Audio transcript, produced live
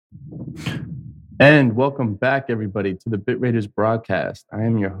And welcome back, everybody, to the Bit Raiders broadcast. I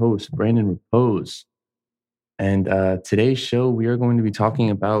am your host, Brandon Repose. And today's show, we are going to be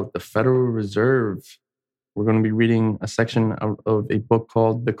talking about the Federal Reserve. We're going to be reading a section of a book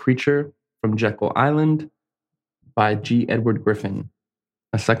called The Creature from Jekyll Island by G. Edward Griffin.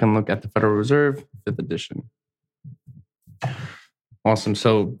 A second look at the Federal Reserve, 5th edition. Awesome.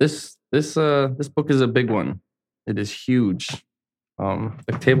 So this book is a big one. It is huge.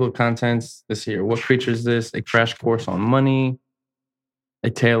 The table of contents this here. What creature is this? A crash course on money.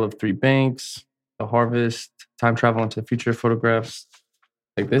 A tale of three banks. The harvest. Time travel into the future. Photographs.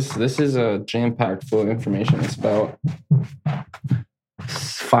 Like this is a jam-packed full of information. It's about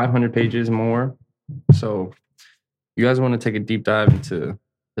 500 pages more. So you guys want to take a deep dive into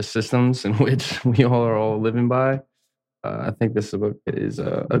the systems in which we all are living by. I think this book is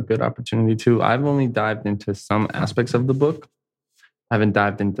a good opportunity too. I've only dived into some aspects of the book. I haven't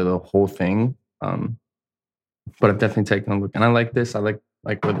dived into the whole thing, but I've definitely taken a look. And I like this. I like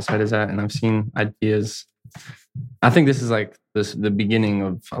where this head is at. And I've seen ideas. I think this is like the beginning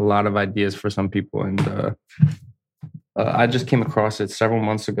of a lot of ideas for some people. And I just came across it several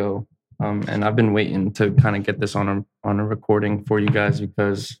months ago. And I've been waiting to kind of get this on a recording for you guys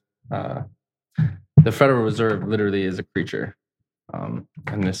because the Federal Reserve literally is a creature. And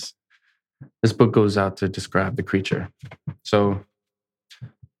this book goes out to describe the creature. So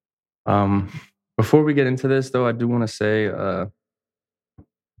before we get into this, though, I do want to say,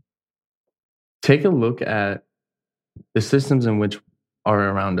 take a look at the systems in which are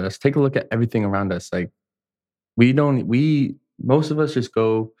around us. Take a look at everything around us. Like most of us just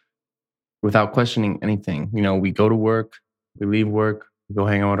go without questioning anything. You know, we go to work, we leave work, we go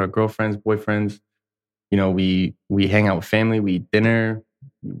hang out with our girlfriends, boyfriends. You know, we hang out with family, we eat dinner,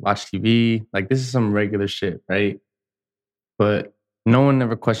 we watch TV. Like this is some regular shit, right? But no one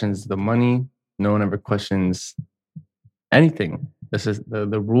ever questions the money. No one ever questions anything. This is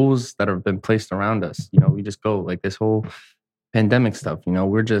the rules that have been placed around us. You know, we just go like this whole pandemic stuff. You know,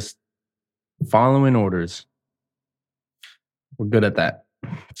 we're just following orders. We're good at that.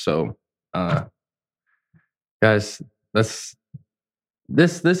 So, guys, the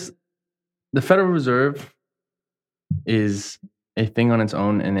Federal Reserve is a thing on its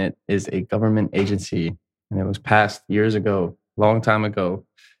own, and it is a government agency, and it was passed years ago. Long time ago,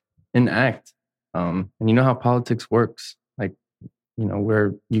 an act. And you know how politics works. Like, you know,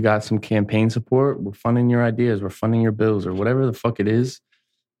 where you got some campaign support, we're funding your ideas, we're funding your bills, or whatever the fuck it is.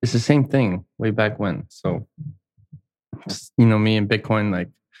 It's the same thing way back when. So, you know, me and Bitcoin, like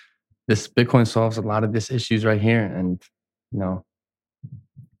this Bitcoin solves a lot of these issues right here. And, you know,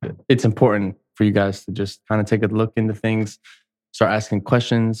 it's important for you guys to just kind of take a look into things, start asking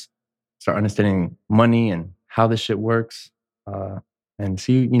questions, start understanding money and how this shit works. And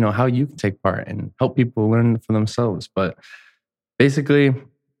see, you know, how you can take part and help people learn for themselves. But basically, I'm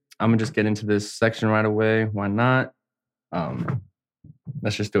gonna just get into this section right away. Why not?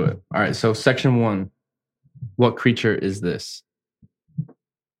 Let's just do it. All right. So section 1, what creature is this?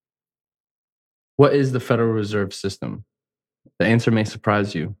 What is the Federal Reserve System? The answer may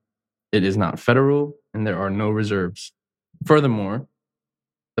surprise you. It is not federal, and there are no reserves. Furthermore,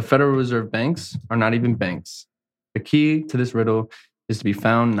 the Federal Reserve banks are not even banks. The key to this riddle is to be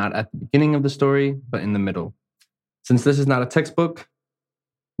found not at the beginning of the story, but in the middle. Since this is not a textbook,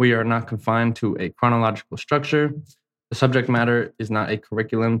 we are not confined to a chronological structure. The subject matter is not a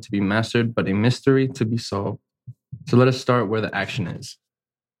curriculum to be mastered, but a mystery to be solved. So let us start where the action is.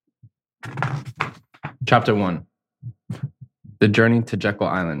 Chapter 1, The Journey to Jekyll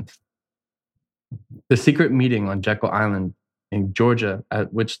Island. The secret meeting on Jekyll Island in Georgia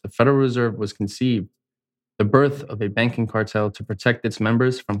at which the Federal Reserve was conceived, the birth of a banking cartel to protect its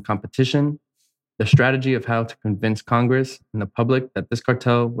members from competition, the strategy of how to convince Congress and the public that this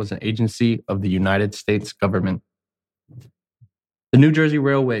cartel was an agency of the United States government. The New Jersey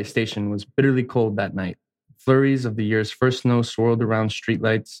Railway station was bitterly cold that night. Flurries of the year's first snow swirled around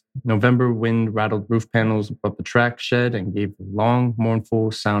streetlights. November wind rattled roof panels above the track shed and gave a long, mournful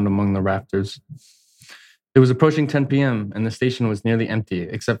sound among the rafters. It was approaching 10 p.m., and the station was nearly empty,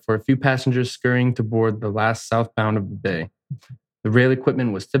 except for a few passengers scurrying to board the last southbound of the day. The rail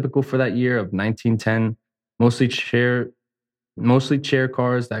equipment was typical for that year of 1910, mostly chair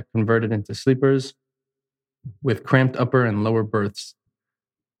cars that converted into sleepers with cramped upper and lower berths.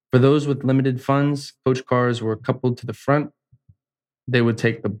 For those with limited funds, coach cars were coupled to the front. They would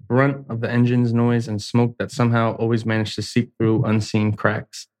take the brunt of the engine's noise and smoke that somehow always managed to seep through unseen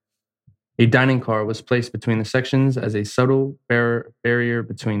cracks. A dining car was placed between the sections as a subtle barrier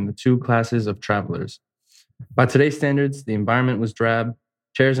between the two classes of travelers. By today's standards, the environment was drab.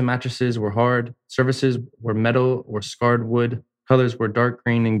 Chairs and mattresses were hard. Surfaces were metal or scarred wood. Colors were dark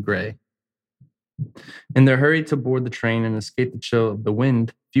green and gray. In their hurry to board the train and escape the chill of the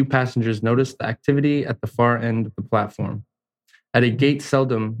wind, few passengers noticed the activity at the far end of the platform. At a gate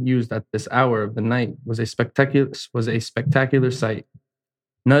seldom used at this hour of the night was a spectacular sight.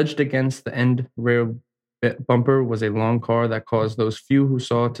 Nudged against the end rail bumper was a long car that caused those few who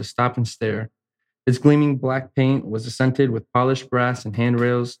saw it to stop and stare. Its gleaming black paint was accented with polished brass and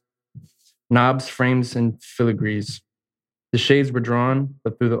handrails, knobs, frames, and filigrees. The shades were drawn,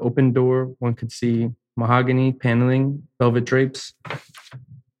 but through the open door one could see mahogany paneling, velvet drapes,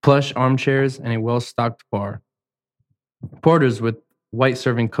 plush armchairs, and a well-stocked bar. Porters with white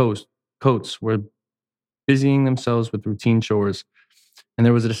serving coats were busying themselves with routine chores, and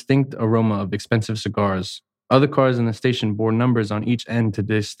there was a distinct aroma of expensive cigars. Other cars in the station bore numbers on each end to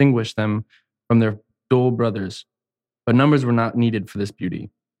distinguish them from their dual brothers, but numbers were not needed for this beauty.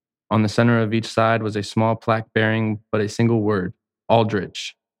 On the center of each side was a small plaque bearing but a single word,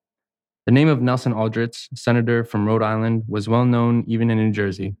 Aldrich. The name of Nelson Aldrich, senator from Rhode Island, was well known even in New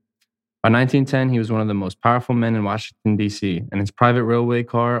Jersey. By 1910, he was one of the most powerful men in Washington, D.C., and his private railway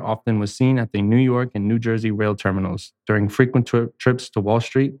car often was seen at the New York and New Jersey rail terminals during frequent trips to Wall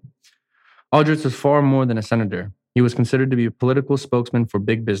Street. Aldrich was far more than a senator. He was considered to be a political spokesman for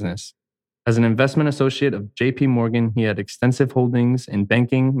big business. As an investment associate of J.P. Morgan, he had extensive holdings in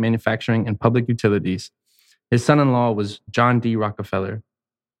banking, manufacturing, and public utilities. His son-in-law was John D. Rockefeller.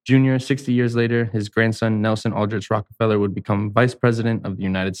 Jr., 60 years later, his grandson, Nelson Aldrich Rockefeller, would become Vice President of the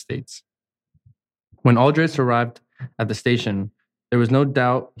United States. When Aldrich arrived at the station, there was no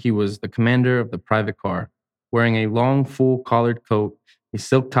doubt he was the commander of the private car. Wearing a long, full-collared coat, a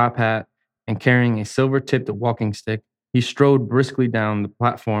silk top hat, and carrying a silver-tipped walking stick, he strode briskly down the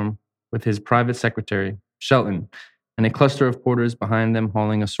platform with his private secretary, Shelton, and a cluster of porters behind them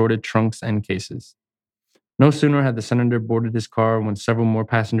hauling assorted trunks and cases. No sooner had the senator boarded his car when several more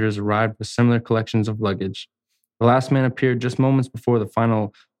passengers arrived with similar collections of luggage. The last man appeared just moments before the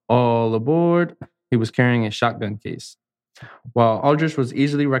final "all aboard." He was carrying a shotgun case. While Aldrich was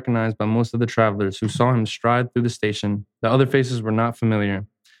easily recognized by most of the travelers who saw him stride through the station, the other faces were not familiar.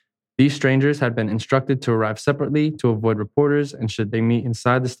 These strangers had been instructed to arrive separately to avoid reporters and should they meet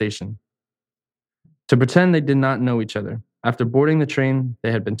inside the station, to pretend they did not know each other. After boarding the train,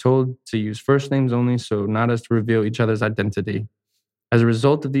 they had been told to use first names only so not as to reveal each other's identity. As a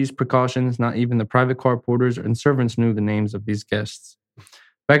result of these precautions, not even the private car porters and servants knew the names of these guests.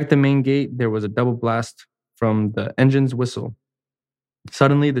 Back at the main gate, there was a double blast from the engine's whistle.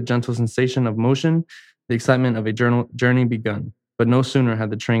 Suddenly, the gentle sensation of motion, the excitement of a journey begun. But no sooner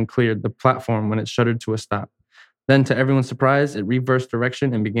had the train cleared the platform when it shuddered to a stop. Then, to everyone's surprise, it reversed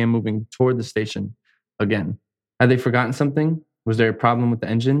direction and began moving toward the station again. Had they forgotten something? Was there a problem with the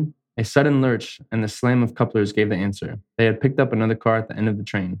engine? A sudden lurch and the slam of couplers gave the answer. They had picked up another car at the end of the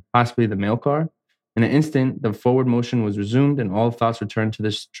train, possibly the mail car. In an instant, the forward motion was resumed and all thoughts returned to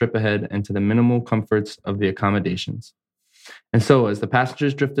this trip ahead and to the minimal comforts of the accommodations. And so, as the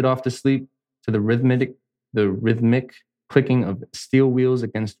passengers drifted off to sleep to the rhythmic clicking of steel wheels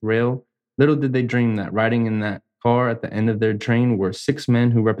against rail, little did they dream that riding in that car at the end of their train were 6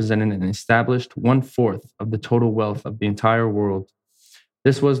 men who represented an established 1/4 of the total wealth of the entire world.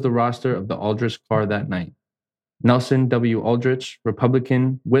 This was the roster of the Aldrich car that night. Nelson W. Aldrich,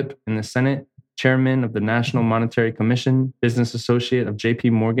 Republican whip in the Senate, chairman of the National Monetary Commission, business associate of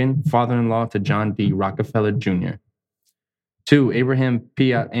J.P. Morgan, father-in-law to John D. Rockefeller, Jr. 2. Abraham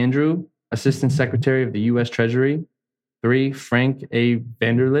Piatt Andrew, assistant secretary of the U.S. Treasury. 3. Frank A.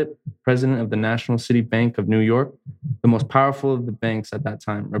 Vanderlip, president of the National City Bank of New York, the most powerful of the banks at that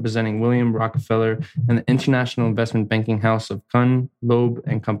time, representing William Rockefeller and the international investment banking house of Kuhn, Loeb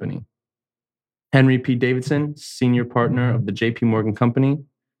and Company. Henry P. Davidson, senior partner of the J.P. Morgan Company.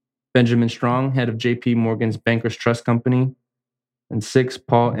 Benjamin Strong, head of J.P. Morgan's Bankers Trust Company. And 6,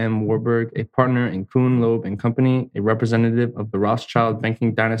 Paul M. Warburg, a partner in Kuhn, Loeb and Company, a representative of the Rothschild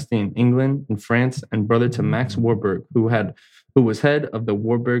banking dynasty in England and France, and brother to Max Warburg, who was head of the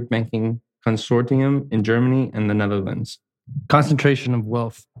Warburg Banking Consortium in Germany and the Netherlands. Concentration of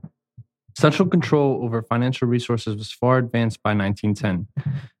wealth. Central control over financial resources was far advanced by 1910.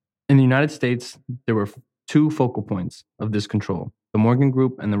 In the United States, there were 2 focal points of this control, the Morgan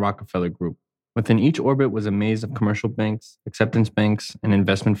Group and the Rockefeller Group. Within each orbit was a maze of commercial banks, acceptance banks, and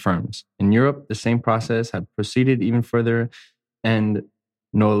investment firms. In Europe, the same process had proceeded even further and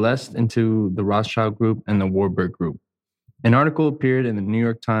coalesced into the Rothschild Group and the Warburg Group. An article appeared in the New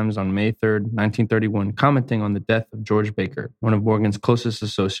York Times on May 3, 1931, commenting on the death of George Baker, one of Morgan's closest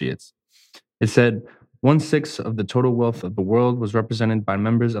associates. It said, 1/6 of the total wealth of the world was represented by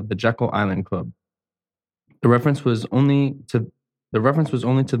members of the Jekyll Island Club. The reference was only to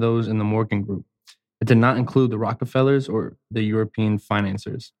those in the Morgan Group. It did not include the Rockefellers or the European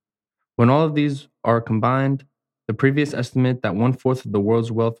financiers. When all of these are combined, the previous estimate that 1/4 of the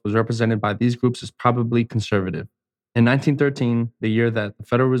world's wealth was represented by these groups is probably conservative. In 1913, the year that the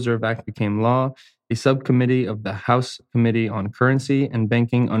Federal Reserve Act became law, a subcommittee of the House Committee on Currency and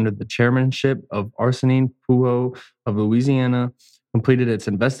Banking under the chairmanship of Arsène Pujol of Louisiana completed its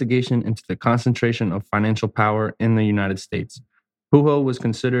investigation into the concentration of financial power in the United States. Pujol was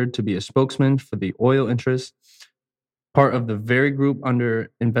considered to be a spokesman for the oil interests, part of the very group under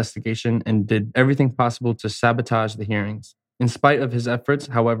investigation, and did everything possible to sabotage the hearings. In spite of his efforts,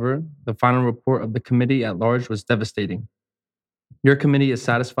 however, the final report of the committee at large was devastating. Your committee is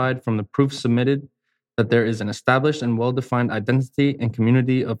satisfied from the proof submitted that there is an established and well-defined identity and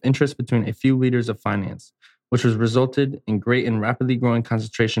community of interest between a few leaders of finance, which has resulted in great and rapidly growing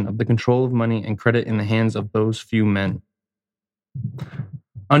concentration of the control of money and credit in the hands of those few men.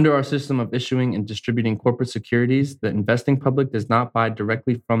 Under our system of issuing and distributing corporate securities, the investing public does not buy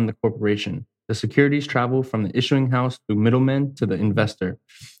directly from the corporation. The securities travel from the issuing house through middlemen to the investor.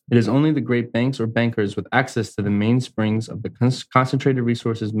 It is only the great banks or bankers with access to the mainsprings of the concentrated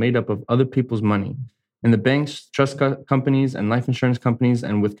resources made up of other people's money. And the banks, trust companies, and life insurance companies,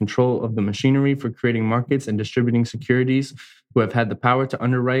 and with control of the machinery for creating markets and distributing securities, who have had the power to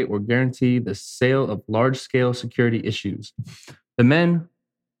underwrite or guarantee the sale of large-scale security issues. The men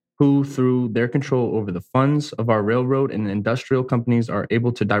who, through their control over the funds of our railroad and industrial companies, are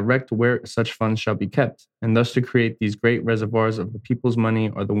able to direct where such funds shall be kept, and thus to create these great reservoirs of the people's money,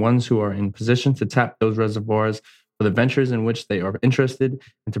 are the ones who are in position to tap those reservoirs for the ventures in which they are interested,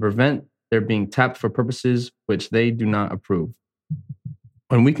 and to prevent their being tapped for purposes which they do not approve.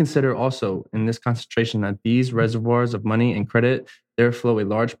 When we consider also in this concentration that these reservoirs of money and credit there flow a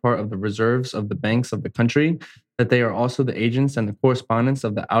large part of the reserves of the banks of the country, that they are also the agents and the correspondents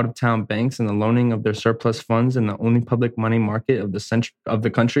of the out-of-town banks in the loaning of their surplus funds in the only public money market of the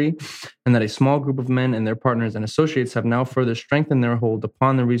country, and that a small group of men and their partners and associates have now further strengthened their hold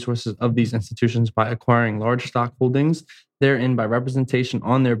upon the resources of these institutions by acquiring large stock holdings therein by representation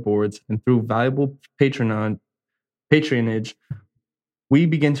on their boards and through valuable patronage, we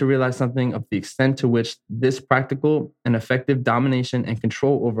begin to realize something of the extent to which this practical and effective domination and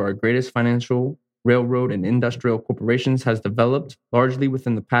control over our greatest financial, railroad, and industrial corporations has developed largely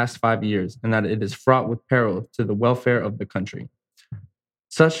within the past 5 years, and that it is fraught with peril to the welfare of the country.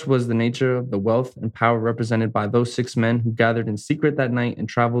 Such was the nature of the wealth and power represented by those 6 men who gathered in secret that night and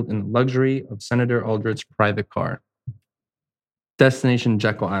traveled in the luxury of Senator Aldrich's private car. Destination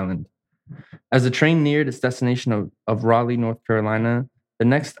Jekyll Island. As the train neared its destination of Raleigh, North Carolina, the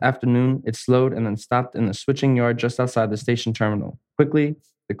next afternoon it slowed and then stopped in the switching yard just outside the station terminal. Quickly,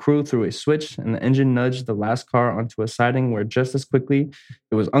 the crew threw a switch and the engine nudged the last car onto a siding where just as quickly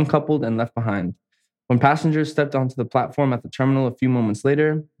it was uncoupled and left behind. When passengers stepped onto the platform at the terminal a few moments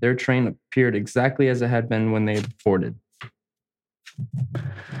later, their train appeared exactly as it had been when they had boarded.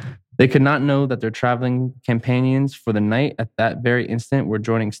 They could not know that their traveling companions for the night at that very instant were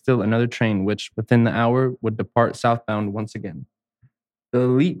joining still another train which, within the hour, would depart southbound once again. The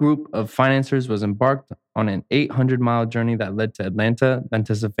elite group of financiers was embarked on an 800-mile journey that led to Atlanta, then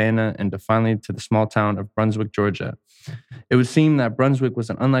to Savannah, and finally to the small town of Brunswick, Georgia. It would seem that Brunswick was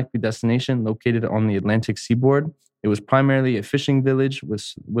an unlikely destination located on the Atlantic seaboard. It was primarily a fishing village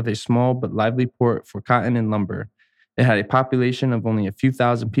with a small but lively port for cotton and lumber. It had a population of only a few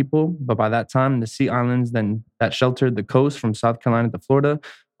thousand people, but by that time, the sea islands that sheltered the coast from South Carolina to Florida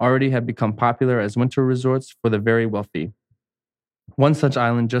already had become popular as winter resorts for the very wealthy. One such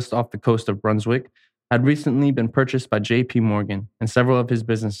island just off the coast of Brunswick had recently been purchased by J.P. Morgan and several of his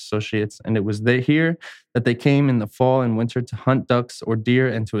business associates, and it was here that they came in the fall and winter to hunt ducks or deer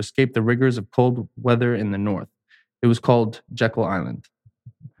and to escape the rigors of cold weather in the north. It was called Jekyll Island.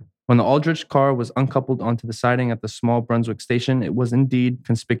 When the Aldrich car was uncoupled onto the siding at the small Brunswick station, it was indeed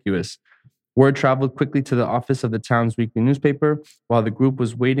conspicuous. Word traveled quickly to the office of the town's weekly newspaper. While the group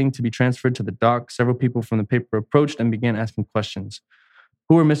was waiting to be transferred to the dock, several people from the paper approached and began asking questions.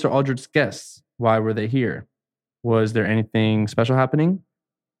 Who were Mr. Aldrich's guests? Why were they here? Was there anything special happening?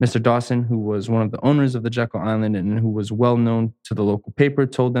 Mr. Dawson, who was one of the owners of the Jekyll Island and who was well known to the local paper,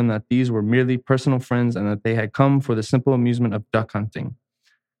 told them that these were merely personal friends and that they had come for the simple amusement of duck hunting.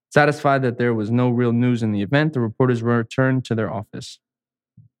 Satisfied that there was no real news in the event, the reporters returned to their office.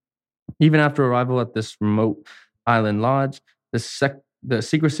 Even after arrival at this remote island lodge, the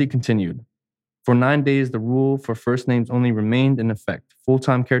secrecy continued. For 9 days, the rule for first names only remained in effect.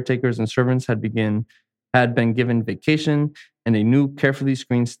 Full-time caretakers and servants had begun had been given vacation, and a new, carefully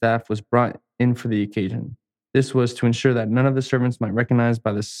screened staff was brought in for the occasion. This was to ensure that none of the servants might recognize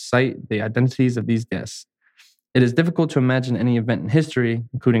by the sight the identities of these guests. It is difficult to imagine any event in history,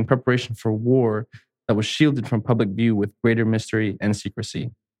 including preparation for war, that was shielded from public view with greater mystery and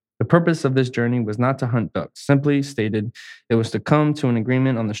secrecy. The purpose of this journey was not to hunt ducks. Simply stated, it was to come to an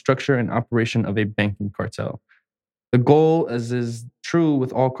agreement on the structure and operation of a banking cartel. The goal, as is true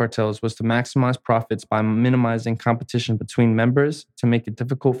with all cartels, was to maximize profits by minimizing competition between members, to make it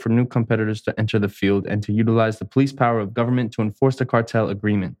difficult for new competitors to enter the field, and to utilize the police power of government to enforce the cartel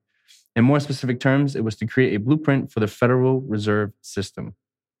agreement. In more specific terms, it was to create a blueprint for the Federal Reserve System.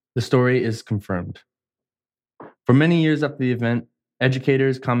 The story is confirmed. For many years after the event,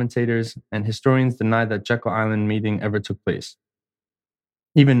 educators, commentators, and historians denied that Jekyll Island meeting ever took place.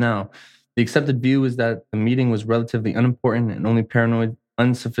 Even now, the accepted view is that the meeting was relatively unimportant and only paranoid,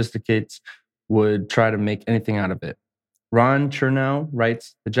 unsophisticates would try to make anything out of it. Ron Chernow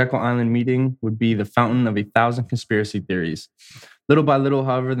writes, the Jekyll Island meeting would be the fountain of 1,000 conspiracy theories. Little by little,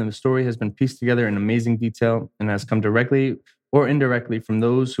 however, the story has been pieced together in amazing detail and has come directly or indirectly from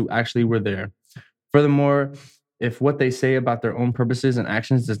those who actually were there. Furthermore, if what they say about their own purposes and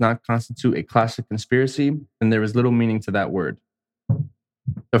actions does not constitute a classic conspiracy, then there is little meaning to that word.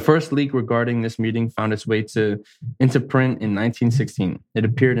 The first leak regarding this meeting found its way into print in 1916. It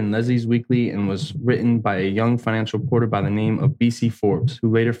appeared in Leslie's Weekly and was written by a young financial reporter by the name of B.C. Forbes,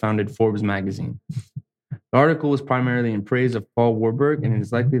 who later founded Forbes magazine. The article was primarily in praise of Paul Warburg, and it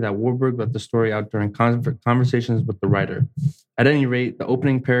is likely that Warburg let the story out during conversations with the writer. At any rate, the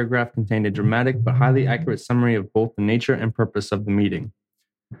opening paragraph contained a dramatic but highly accurate summary of both the nature and purpose of the meeting.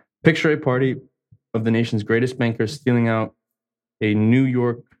 Picture a party of the nation's greatest bankers stealing out a New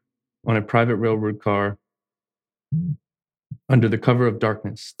York on a private railroad car under the cover of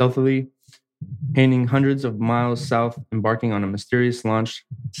darkness, stealthily hailing hundreds of miles south, embarking on a mysterious launch,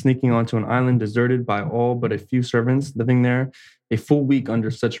 sneaking onto an island deserted by all but a few servants, living there a full week under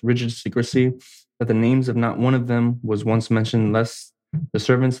such rigid secrecy that the names of not one of them was once mentioned, lest the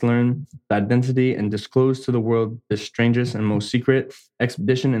servants learn the identity and disclose to the world this strangest and most secret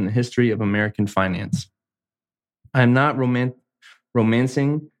expedition in the history of American finance. I am not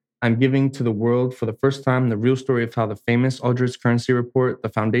romancing. I'm giving to the world for the first time the real story of how the famous Aldrich Currency Report, the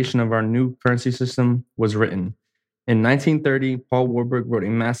foundation of our new currency system, was written. In 1930, Paul Warburg wrote a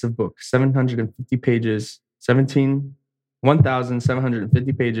massive book, 750 pages,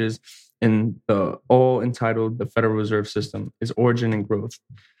 1,750 pages, all entitled The Federal Reserve System, Its Origin and Growth.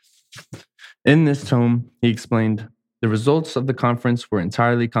 In this tome, he explained, the results of the conference were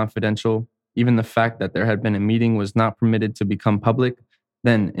entirely confidential. Even the fact that there had been a meeting was not permitted to become public.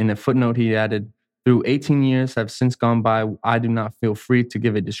 Then, in a footnote, he added, through 18 years have since gone by, I do not feel free to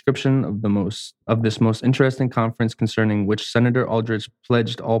give a description of this most interesting conference concerning which Senator Aldrich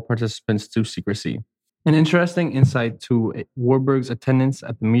pledged all participants to secrecy. An interesting insight to Warburg's attendance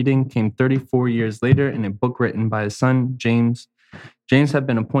at the meeting came 34 years later in a book written by his son, James. James had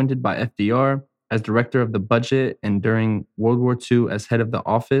been appointed by FDR as director of the budget and during World War II as head of the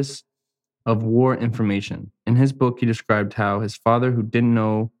Office of War Information. In his book, he described how his father, who didn't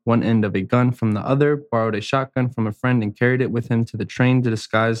know one end of a gun from the other, borrowed a shotgun from a friend and carried it with him to the train to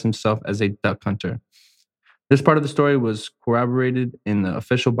disguise himself as a duck hunter. This part of the story was corroborated in the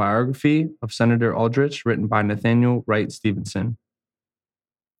official biography of Senator Aldrich, written by Nathaniel Wright Stevenson.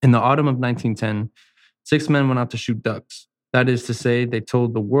 In the autumn of 1910, 6 men went out to shoot ducks. That is to say, they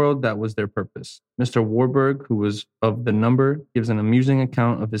told the world that was their purpose. Mr. Warburg, who was of the number, gives an amusing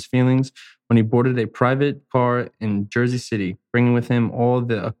account of his feelings when he boarded a private car in Jersey City, bringing with him all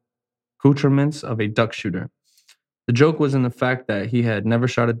the accoutrements of a duck shooter. The joke was in the fact that he had never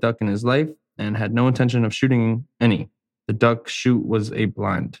shot a duck in his life and had no intention of shooting any. The duck shoot was a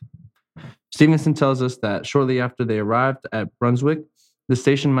blind. Stevenson tells us that shortly after they arrived at Brunswick, the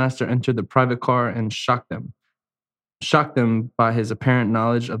station master entered the private car and shocked them by his apparent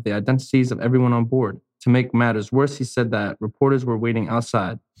knowledge of the identities of everyone on board. To make matters worse, he said that reporters were waiting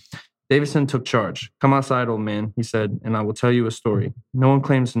outside. Davison took charge. Come outside, old man, he said, and I will tell you a story. No one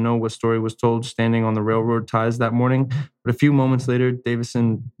claims to know what story was told standing on the railroad ties that morning, but a few moments later,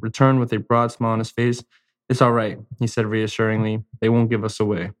 Davison returned with a broad smile on his face. It's all right, he said reassuringly. They won't give us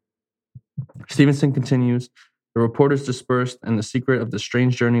away. Stevenson continues, the reporters dispersed, and the secret of the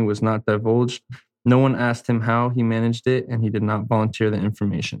strange journey was not divulged. No one asked him how he managed it, and he did not volunteer the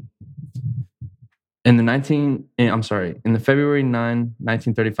information. In the February 9,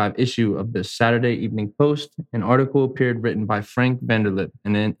 1935 issue of the Saturday Evening Post, an article appeared written by Frank Vanderlip,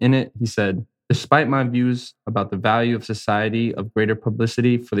 and in it he said, despite my views about the value of society of greater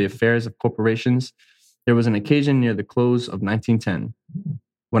publicity for the affairs of corporations, There was an occasion near the close of 1910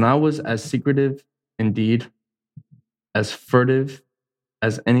 when I was as secretive, indeed, as furtive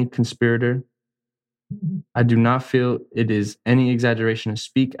as any conspirator. I do not feel it is any exaggeration to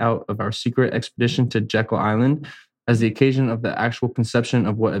speak out of our secret expedition to Jekyll Island as the occasion of the actual conception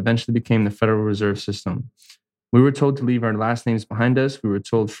of what eventually became the Federal Reserve System. We were told to leave our last names behind us. We were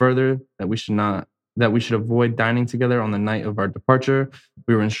told further that we should avoid dining together on the night of our departure.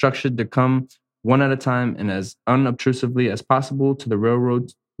 We were instructed to come one at a time and as unobtrusively as possible to the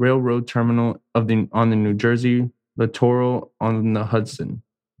railroad terminal on the New Jersey littoral on the Hudson,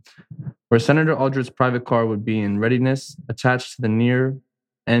 where Senator Aldrich's private car would be in readiness, attached to the near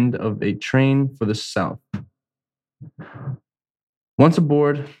end of a train for the South. Once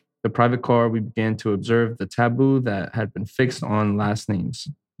aboard the private car, we began to observe the taboo that had been fixed on last names.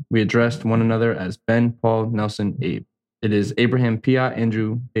 We addressed one another as Ben, Paul, Nelson, Abe. It is Abraham, Piatt,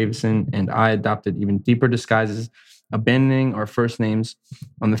 Andrew, Davison, and I adopted even deeper disguises, abandoning our first names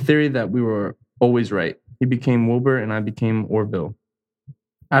on the theory that we were always right. He became Wilbur and I became Orville.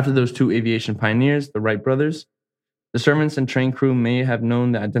 After those two aviation pioneers, the Wright brothers, the servants and train crew may have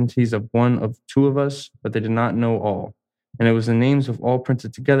known the identities of one of two of us, but they did not know all. And it was the names of all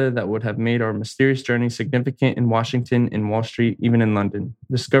printed together that would have made our mysterious journey significant in Washington, in Wall Street, even in London.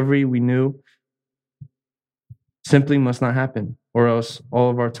 Discovery, we knew, simply must not happen, or else all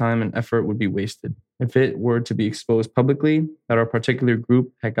of our time and effort would be wasted. If it were to be exposed publicly that our particular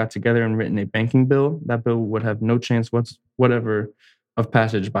group had got together and written a banking bill, that bill would have no chance whatever of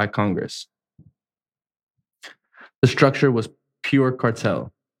passage by Congress. The structure was pure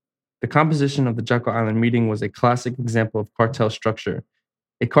cartel. The composition of the Jekyll Island meeting was a classic example of cartel structure.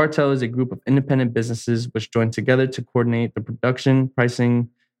 A cartel is a group of independent businesses which join together to coordinate the production, pricing,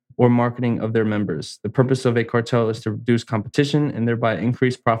 or marketing of their members. The purpose of a cartel is to reduce competition and thereby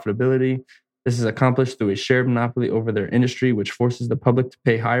increase profitability. This is accomplished through a shared monopoly over their industry, which forces the public to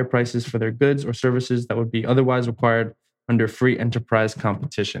pay higher prices for their goods or services that would be otherwise required under free enterprise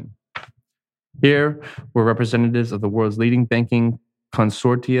competition. Here were representatives of the world's leading banking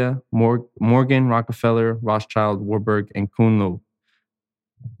consortia, Morgan, Rockefeller, Rothschild, Warburg, and Kuhn Loeb.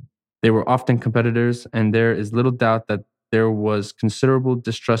 They were often competitors, and there is little doubt that there was considerable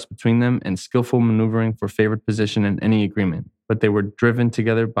distrust between them and skillful maneuvering for favored position in any agreement. But they were driven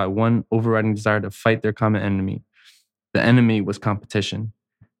together by one overriding desire to fight their common enemy. The enemy was competition.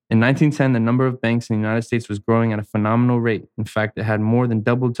 In 1910, the number of banks in the United States was growing at a phenomenal rate. In fact, it had more than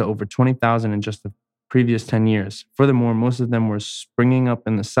doubled to over 20,000 in just the previous 10 years. Furthermore, most of them were springing up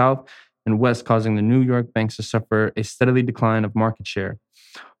in the South and West, causing the New York banks to suffer a steady decline of market share.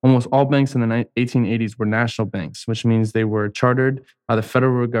 Almost all banks in the 1880s were national banks, which means they were chartered by the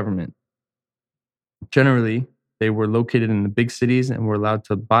federal government. Generally, they were located in the big cities and were allowed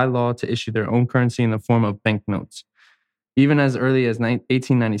to, by law, to issue their own currency in the form of banknotes. Even as early as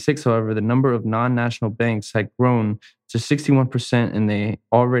 1896, however, the number of non-national banks had grown to 61%, and they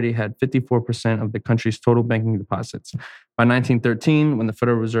already had 54% of the country's total banking deposits. By 1913, when the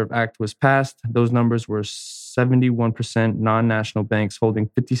Federal Reserve Act was passed, those numbers were 71% non-national banks holding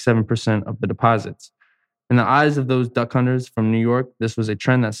 57% of the deposits. In the eyes of those duck hunters from New York, this was a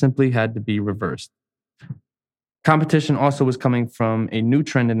trend that simply had to be reversed. Competition also was coming from a new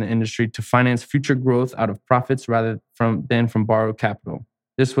trend in the industry to finance future growth out of profits rather than from borrowed capital.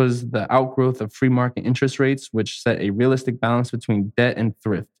 This was the outgrowth of free market interest rates, which set a realistic balance between debt and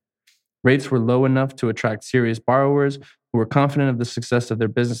thrift. Rates were low enough to attract serious borrowers who were confident of the success of their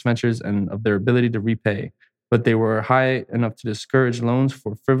business ventures and of their ability to repay, but they were high enough to discourage loans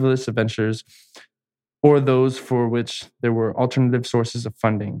for frivolous ventures or those for which there were alternative sources of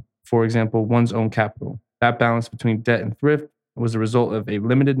funding, for example, one's own capital. That balance between debt and thrift was the result of a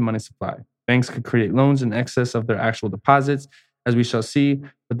limited money supply. Banks could create loans in excess of their actual deposits, as we shall see,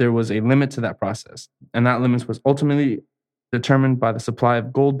 but there was a limit to that process, and that limit was ultimately determined by the supply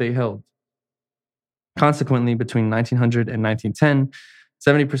of gold they held. Consequently, between 1900 and 1910,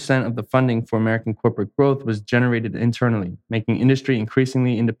 70% of the funding for American corporate growth was generated internally, making industry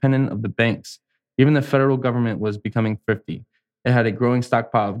increasingly independent of the banks. Even the federal government was becoming thrifty. It had a growing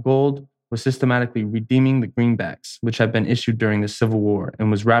stockpile of gold, was systematically redeeming the greenbacks, which had been issued during the Civil War,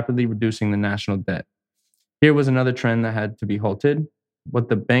 and was rapidly reducing the national debt. Here was another trend that had to be halted. What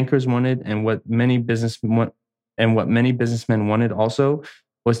the bankers wanted and what many businessmen wanted also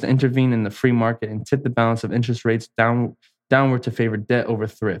was to intervene in the free market and tip the balance of interest rates downward to favor debt over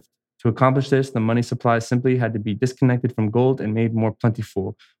thrift. To accomplish this, the money supply simply had to be disconnected from gold and made more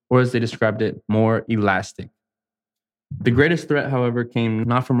plentiful, or as they described it, more elastic. The greatest threat, however, came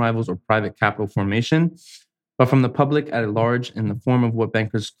not from rivals or private capital formation, but from the public at large in the form of what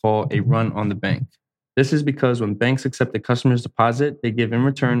bankers call a run on the bank. This is because when banks accept a customer's deposit, they give in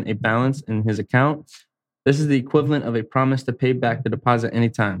return a balance in his account. This is the equivalent of a promise to pay back the deposit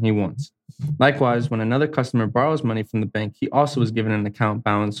anytime he wants. Likewise, when another customer borrows money from the bank, he also is given an account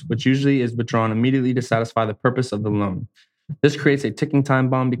balance, which usually is withdrawn immediately to satisfy the purpose of the loan. This creates a ticking time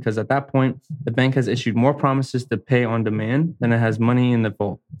bomb because at that point, the bank has issued more promises to pay on demand than it has money in the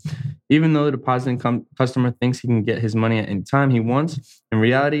vault. Even though the depositing customer thinks he can get his money at any time he wants, in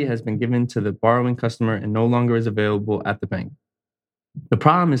reality, it has been given to the borrowing customer and no longer is available at the bank. The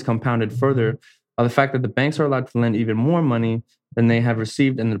problem is compounded further by the fact that the banks are allowed to lend even more money than they have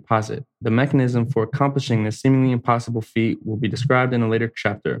received in the deposit. The mechanism for accomplishing this seemingly impossible feat will be described in a later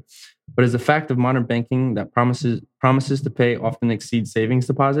chapter, but is the fact of modern banking that promises to pay often exceed savings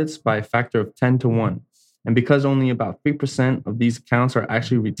deposits by a factor of 10 to 1. And because only about 3% of these accounts are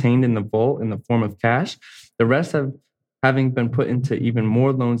actually retained in the vault in the form of cash, the rest having been put into even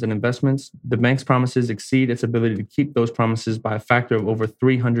more loans and investments, the bank's promises exceed its ability to keep those promises by a factor of over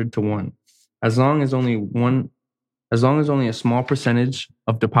 300 to 1. As long as only a small percentage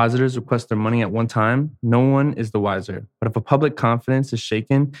of depositors request their money at one time, no one is the wiser. But if a public confidence is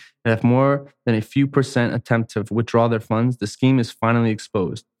shaken, and if more than a few percent attempt to withdraw their funds, the scheme is finally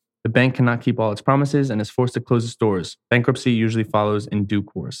exposed. The bank cannot keep all its promises and is forced to close its doors. Bankruptcy usually follows in due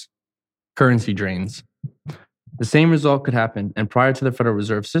course. Currency drains. The same result could happen, and prior to the Federal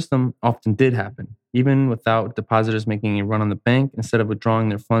Reserve System, often did happen. Even without depositors making a run on the bank, instead of withdrawing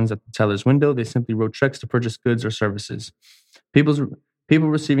their funds at the teller's window, they simply wrote checks to purchase goods or services. People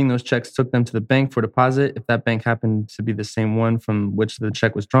receiving those checks took them to the bank for deposit. If that bank happened to be the same one from which the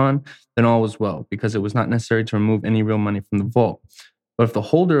check was drawn, then all was well, because it was not necessary to remove any real money from the vault. But if the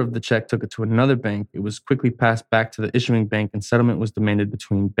holder of the check took it to another bank, it was quickly passed back to the issuing bank and settlement was demanded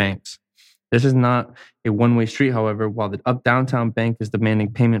between banks. This is not a one-way street, however. While the downtown bank is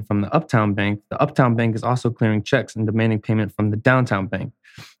demanding payment from the uptown bank is also clearing checks and demanding payment from the downtown bank.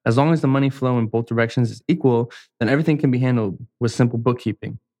 As long as the money flow in both directions is equal, then everything can be handled with simple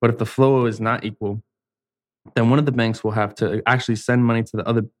bookkeeping. But if the flow is not equal, then one of the banks will have to actually send money to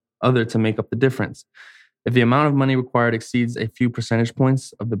the other to make up the difference. If the amount of money required exceeds a few percentage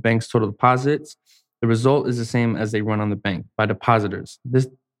points of the bank's total deposits, the result is the same as a run on the bank by depositors.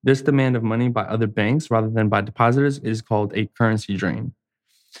 This demand of money by other banks rather than by depositors is called a currency drain.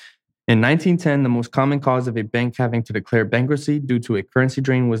 In 1910, the most common cause of a bank having to declare bankruptcy due to a currency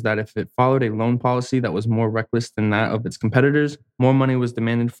drain was that if it followed a loan policy that was more reckless than that of its competitors, more money was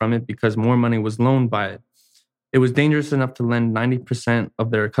demanded from it because more money was loaned by it. It was dangerous enough to lend 90% of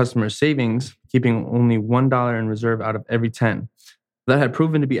their customers' savings, keeping only $1 in reserve out of every 10. That had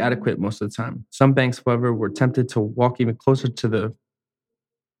proven to be adequate most of the time. Some banks, however, were tempted to walk even closer to the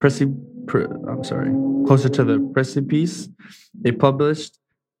precipice.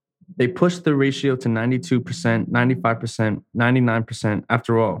 They pushed the ratio to 92%, 95%, 99%.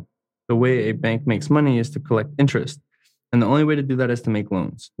 After all, the way a bank makes money is to collect interest. And the only way to do that is to make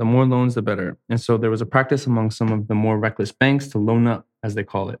loans. The more loans, the better. And so there was a practice among some of the more reckless banks to loan up, as they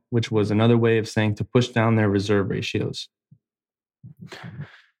call it, which was another way of saying to push down their reserve ratios.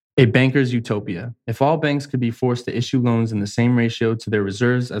 A banker's utopia. If all banks could be forced to issue loans in the same ratio to their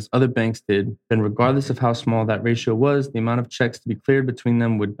reserves as other banks did, then regardless of how small that ratio was, the amount of checks to be cleared between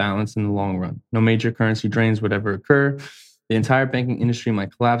them would balance in the long run. No major currency drains would ever occur. The entire banking industry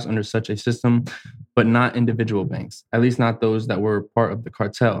might collapse under such a system, but not individual banks, at least not those that were part of the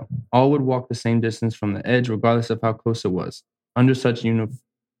cartel. All would walk the same distance from the edge, regardless of how close it was. Under such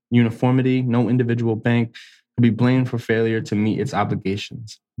uniformity, no individual bank could be blamed for failure to meet its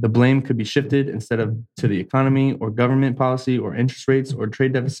obligations. The blame could be shifted instead of to the economy or government policy or interest rates or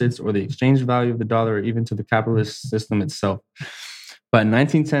trade deficits or the exchange value of the dollar or even to the capitalist system itself. But in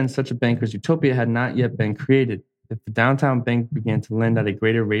 1910, such a banker's utopia had not yet been created. If the downtown bank began to lend at a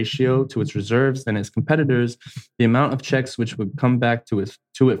greater ratio to its reserves than its competitors, the amount of checks which would come back to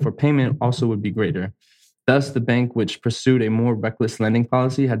it for payment also would be greater. Thus, the bank which pursued a more reckless lending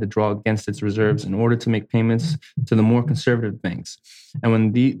policy had to draw against its reserves in order to make payments to the more conservative banks. And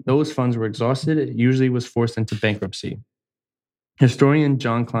when those funds were exhausted, it usually was forced into bankruptcy. Historian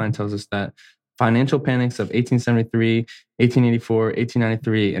John Klein tells us that financial panics of 1873, 1884,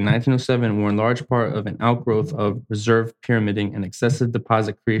 1893, and 1907 were in large part of an outgrowth of reserve pyramiding and excessive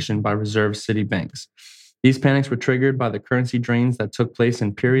deposit creation by reserve city banks. These panics were triggered by the currency drains that took place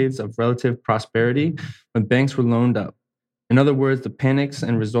in periods of relative prosperity when banks were loaned up. In other words, the panics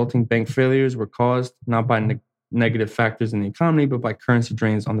and resulting bank failures were caused not by negative factors in the economy, but by currency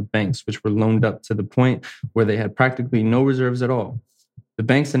drains on the banks, which were loaned up to the point where they had practically no reserves at all. The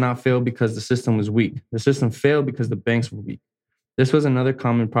banks did not fail because the system was weak. The system failed because the banks were weak. This was another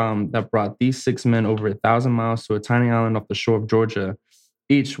common problem that brought these 6 men over 1,000 miles to a tiny island off the shore of Georgia.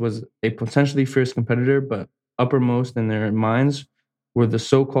 Each was a potentially fierce competitor, but uppermost in their minds were the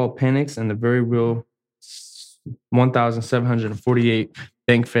so-called panics and the very real 1,748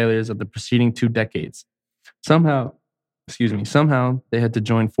 bank failures of the preceding 2 decades. Somehow they had to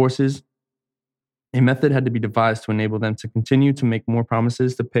join forces. A method had to be devised to enable them to continue to make more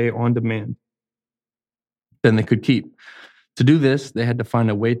promises to pay on demand than they could keep. To do this, they had to find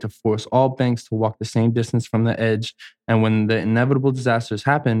a way to force all banks to walk the same distance from the edge, and when the inevitable disasters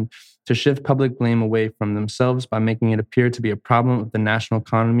happened, to shift public blame away from themselves by making it appear to be a problem of the national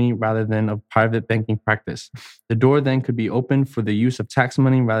economy rather than of private banking practice. The door then could be opened for the use of tax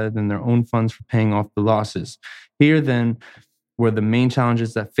money rather than their own funds for paying off the losses. Here, then, were the main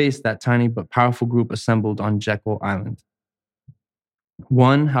challenges that faced that tiny but powerful group assembled on Jekyll Island.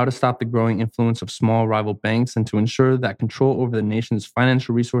 1, how to stop the growing influence of small rival banks and to ensure that control over the nation's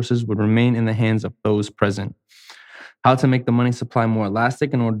financial resources would remain in the hands of those present. How to make the money supply more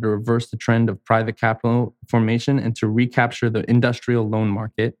elastic in order to reverse the trend of private capital formation and to recapture the industrial loan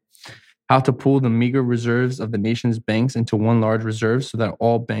market. How to pool the meager reserves of the nation's banks into one large reserve so that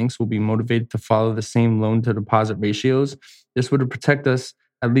all banks will be motivated to follow the same loan-to-deposit ratios. This would protect us,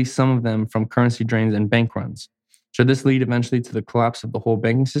 at least some of them, from currency drains and bank runs. Should this lead eventually to the collapse of the whole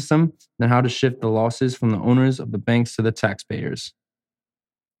banking system, then how to shift the losses from the owners of the banks to the taxpayers.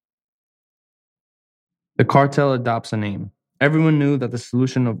 The cartel adopts a name. Everyone knew that the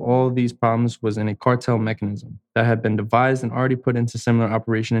solution of all of these problems was in a cartel mechanism that had been devised and already put into similar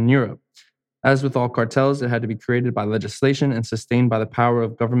operation in Europe. As with all cartels, it had to be created by legislation and sustained by the power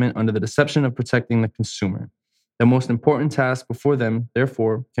of government under the deception of protecting the consumer. The most important task before them,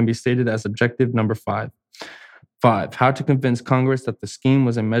 therefore, can be stated as objective number 5. 5. How to convince Congress that the scheme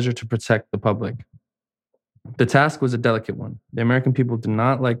was a measure to protect the public. The task was a delicate one. The American people did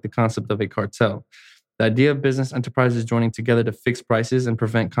not like the concept of a cartel. The idea of business enterprises joining together to fix prices and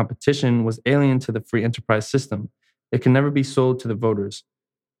prevent competition was alien to the free enterprise system. It can never be sold to the voters.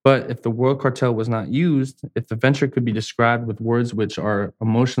 But if the word cartel was not used, if the venture could be described with words which are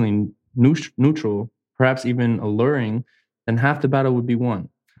emotionally neutral, perhaps even alluring, then half the battle would be won.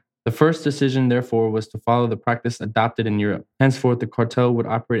 The first decision, therefore, was to follow the practice adopted in Europe. Henceforth, the cartel would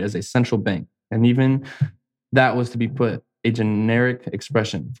operate as a central bank, and even that was to be put a generic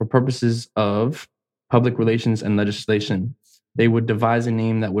expression for purposes of public relations and legislation. They would devise a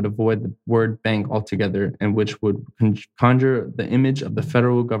name that would avoid the word bank altogether and which would conjure the image of the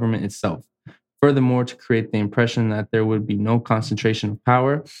federal government itself. Furthermore, to create the impression that there would be no concentration of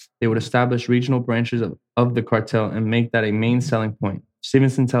power, they would establish regional branches of the cartel and make that a main selling point.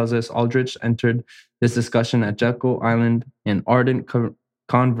 Stevenson tells us Aldrich entered this discussion at Jekyll Island, an ardent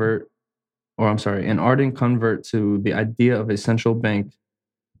convert to the idea of a central bank.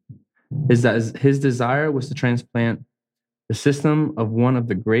 His desire was to transplant the system of one of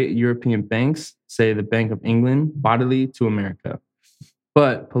the great European banks, say the Bank of England, bodily to America.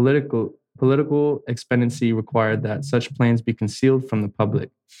 But political expediency required that such plans be concealed from the public.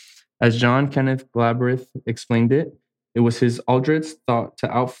 As John Kenneth Galbraith explained it, it was his Aldrich's thought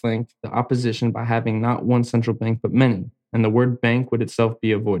to outflank the opposition by having not one central bank but many, and the word bank would itself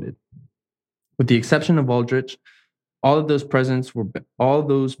be avoided. With the exception of Aldrich, all those present were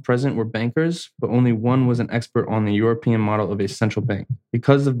bankers, but only one was an expert on the European model of a central bank.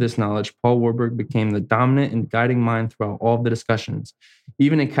 Because of this knowledge, Paul Warburg became the dominant and guiding mind throughout all of the discussions.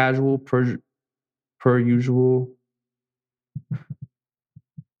 Even a casual perusal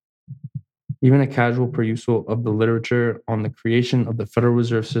of the literature on the creation of the Federal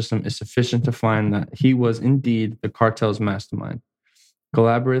Reserve System is sufficient to find that he was indeed the cartel's mastermind.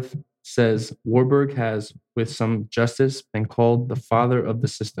 Galbraith says Warburg has, with some justice, been called the father of the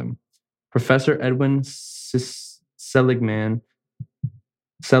system. Professor Edwin Seligman,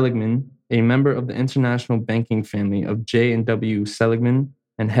 a member of the international banking family of J. and W. Seligman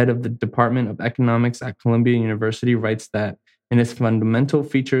and head of the Department of Economics at Columbia University, writes that in its fundamental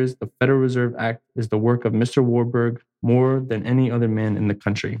features, the Federal Reserve Act is the work of Mr. Warburg more than any other man in the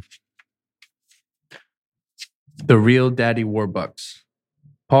country. The real Daddy Warbucks.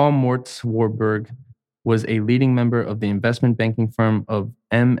 Paul Moritz Warburg was a leading member of the investment banking firm of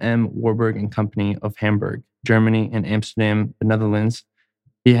M.M. Warburg and Company of Hamburg, Germany, and Amsterdam, the Netherlands.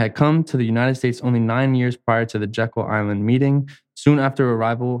 He had come to the United States only 9 years prior to the Jekyll Island meeting. Soon after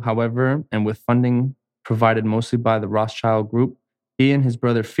arrival, however, and with funding provided mostly by the Rothschild Group, he and his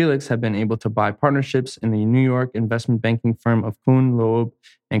brother Felix had been able to buy partnerships in the New York investment banking firm of Kuhn, Loeb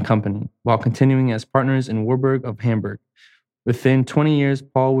and Company, while continuing as partners in Warburg of Hamburg. Within 20 years,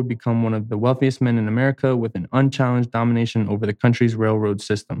 Paul would become one of the wealthiest men in America with an unchallenged domination over the country's railroad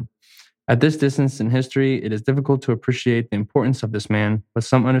system. At this distance in history, it is difficult to appreciate the importance of this man, but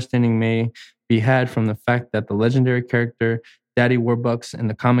some understanding may be had from the fact that the legendary character Daddy Warbucks in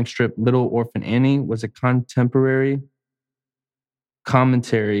the comic strip Little Orphan Annie was a contemporary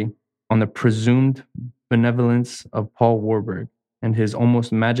commentary on the presumed benevolence of Paul Warburg and his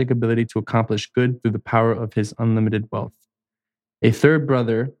almost magic ability to accomplish good through the power of his unlimited wealth. A third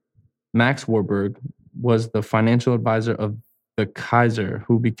brother, Max Warburg, was the financial advisor of the Kaiser,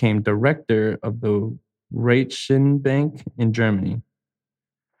 who became director of the Bank in Germany.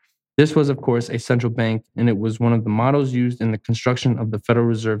 This was, of course, a central bank, and it was one of the models used in the construction of the Federal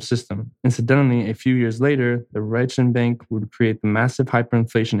Reserve System. Incidentally, a few years later, the Bank would create the massive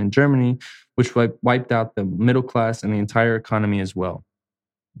hyperinflation in Germany, which wiped out the middle class and the entire economy as well.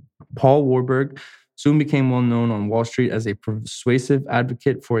 Paul Warburg soon became well known on Wall Street as a persuasive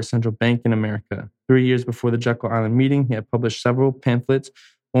advocate for a central bank in America. 3 years before the Jekyll Island meeting, he had published several pamphlets.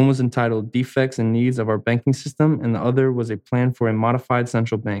 One was entitled Defects and Needs of Our Banking System, and the other was a plan for a modified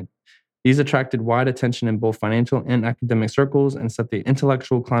central bank. These attracted wide attention in both financial and academic circles and set the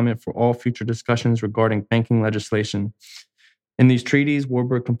intellectual climate for all future discussions regarding banking legislation. In these treaties,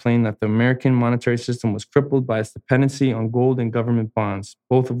 Warburg complained that the American monetary system was crippled by its dependency on gold and government bonds,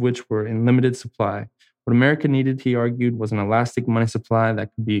 both of which were in limited supply. What America needed, he argued, was an elastic money supply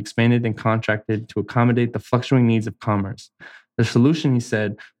that could be expanded and contracted to accommodate the fluctuating needs of commerce. The solution, he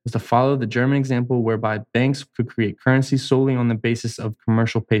said, was to follow the German example whereby banks could create currency solely on the basis of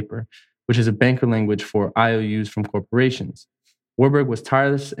commercial paper, which is a banker language for IOUs from corporations. Warburg was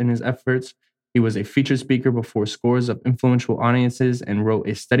tireless in his efforts. He was a featured speaker before scores of influential audiences and wrote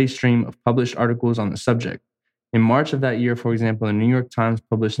a steady stream of published articles on the subject. In March of that year, for example, the New York Times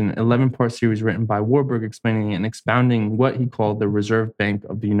published an 11-part series written by Warburg explaining and expounding what he called the Reserve Bank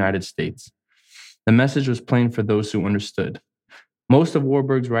of the United States. The message was plain for those who understood. Most of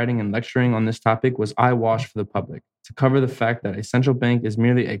Warburg's writing and lecturing on this topic was eyewash for the public, to cover the fact that a central bank is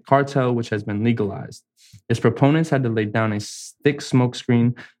merely a cartel which has been legalized. Its proponents had to lay down a thick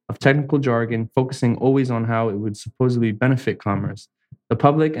smokescreen of technical jargon, focusing always on how it would supposedly benefit commerce, the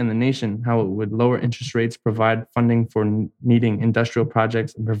public, and the nation, how it would lower interest rates, provide funding for needing industrial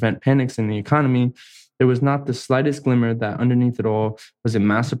projects, and prevent panics in the economy. There was not the slightest glimmer that underneath it all was a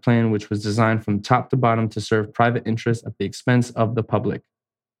master plan which was designed from top to bottom to serve private interests at the expense of the public.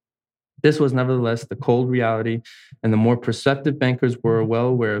 This was nevertheless the cold reality, and the more perceptive bankers were well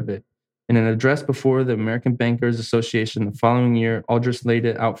aware of it. In an address before the American Bankers Association the following year, Aldrich laid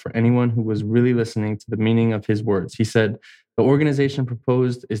it out for anyone who was really listening to the meaning of his words. He said, "The organization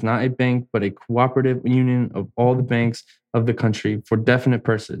proposed is not a bank, but a cooperative union of all the banks of the country for definite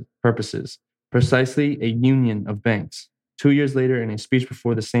purposes. Precisely a union of banks." 2 years later, in a speech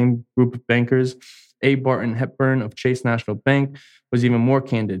before the same group of bankers, A. Barton Hepburn of Chase National Bank was even more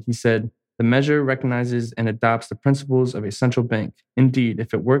candid. He said, "The measure recognizes and adopts the principles of a central bank. Indeed,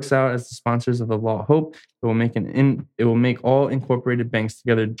 if it works out as the sponsors of the law hope, it will make all incorporated banks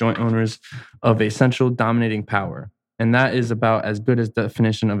together joint owners of a central dominating power." And that is about as good a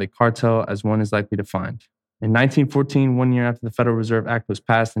definition of a cartel as one is likely to find. In 1914, 1 year after the Federal Reserve Act was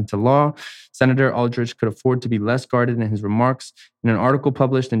passed into law, Senator Aldrich could afford to be less guarded in his remarks. In an article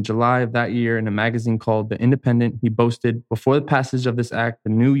published in July of that year in a magazine called The Independent, he boasted, "Before the passage of this act, the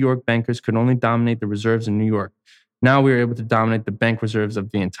New York bankers could only dominate the reserves in New York. Now we are able to dominate the bank reserves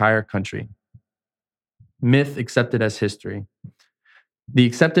of the entire country." Myth accepted as history. The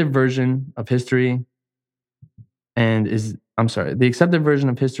accepted version of history is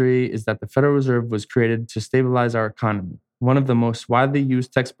that the Federal Reserve was created to stabilize our economy. One of the most widely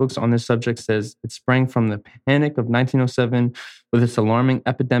used textbooks on this subject says it sprang from the panic of 1907 with its alarming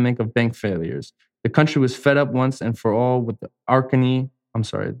epidemic of bank failures. The country was fed up once and for all with the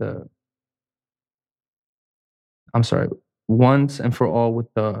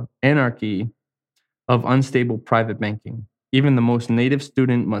anarchy of unstable private banking. Even the most native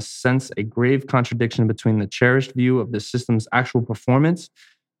student must sense a grave contradiction between the cherished view of the system's actual performance.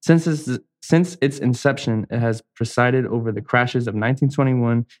 Since its inception, it has presided over the crashes of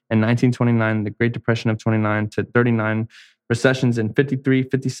 1921 and 1929, the Great Depression of 29 to 39, recessions in 53,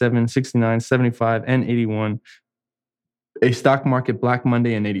 57, 69, 75, and 81, a stock market Black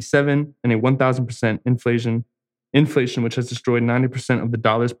Monday in 87, and a 1,000% inflation which has destroyed 90% of the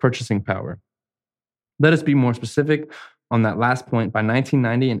dollar's purchasing power. Let us be more specific. On that last point, by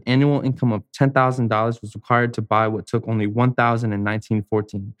 1990, an annual income of $10,000 was required to buy what took only $1,000 in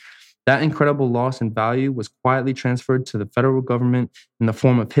 1914. That incredible loss in value was quietly transferred to the federal government in the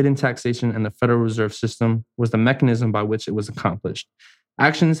form of hidden taxation, and the Federal Reserve System was the mechanism by which it was accomplished.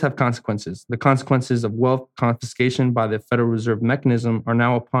 Actions have consequences. The consequences of wealth confiscation by the Federal Reserve mechanism are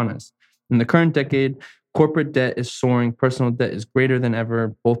now upon us. In the current decade, corporate debt is soaring, personal debt is greater than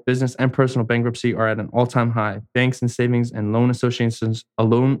ever. Both business and personal bankruptcy are at an all-time high. Banks and savings and loan associations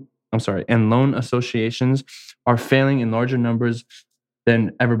are failing in larger numbers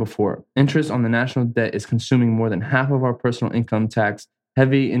than ever before. Interest on the national debt is consuming more than half of our personal income tax.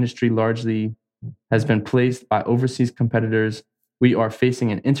 Heavy industry largely has been placed by overseas competitors. We are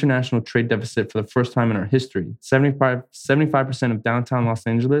facing an international trade deficit for the first time in our history. 75% of downtown Los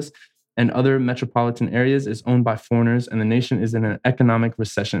Angeles and other metropolitan areas is owned by foreigners, and the nation is in an economic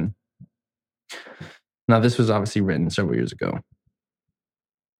recession. Now, this was obviously written several years ago.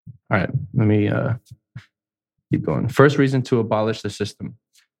 All right, let me keep going. First reason to abolish the system.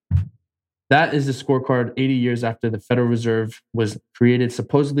 That is the scorecard 80 years after the Federal Reserve was created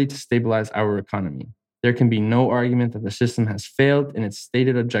supposedly to stabilize our economy. There can be no argument that the system has failed in its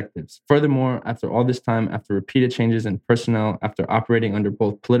stated objectives. Furthermore, after all this time, after repeated changes in personnel, after operating under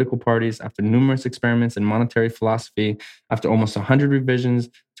both political parties, after numerous experiments in monetary philosophy, after almost 100 revisions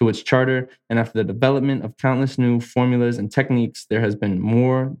to its charter, and after the development of countless new formulas and techniques, there has been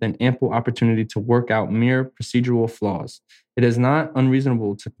more than ample opportunity to work out mere procedural flaws. It is not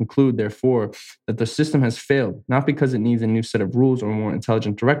unreasonable to conclude, therefore, that the system has failed, not because it needs a new set of rules or more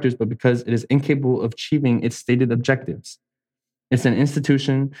intelligent directors, but because it is incapable of achieving its stated objectives. If an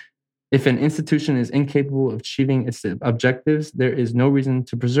institution is incapable of achieving its objectives, there is no reason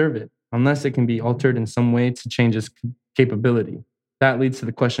to preserve it, unless it can be altered in some way to change its capability. That leads to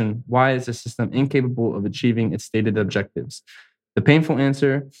the question, why is the system incapable of achieving its stated objectives? The painful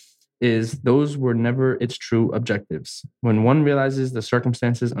answer is those were never its true objectives. When one realizes the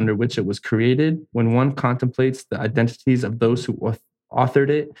circumstances under which it was created, when one contemplates the identities of those who authored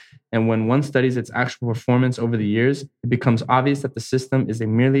it, and when one studies its actual performance over the years, it becomes obvious that the system is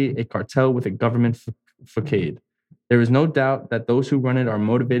merely a cartel with a government facade. There is no doubt that those who run it are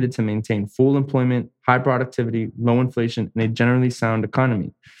motivated to maintain full employment, high productivity, low inflation, and a generally sound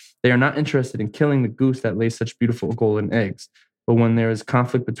economy. They are not interested in killing the goose that lays such beautiful golden eggs. But when there is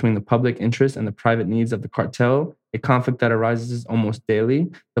conflict between the public interest and the private needs of the cartel, a conflict that arises almost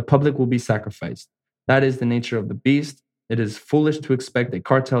daily, the public will be sacrificed. That is the nature of the beast. It is foolish to expect a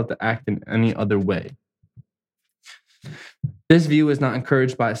cartel to act in any other way. This view is not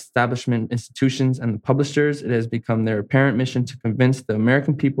encouraged by establishment institutions and the publishers. It has become their apparent mission to convince the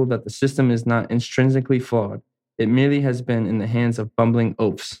American people that the system is not intrinsically flawed. It merely has been in the hands of bumbling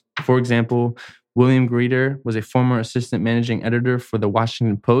oafs. For example, William Greeter was a former assistant managing editor for the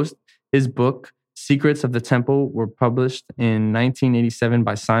Washington Post. His book, Secrets of the Temple, were published in 1987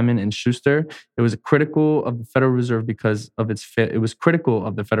 by Simon & Schuster. It was critical of the Federal Reserve because of its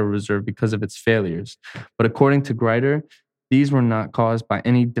failures. But according to Greeter, these were not caused by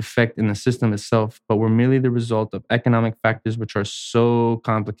any defect in the system itself, but were merely the result of economic factors which are so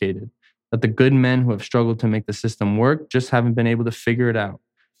complicated that the good men who have struggled to make the system work just haven't been able to figure it out.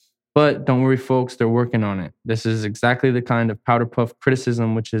 But don't worry, folks, they're working on it. This is exactly the kind of powder puff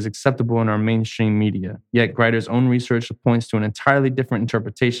criticism which is acceptable in our mainstream media. Yet Greiter's own research points to an entirely different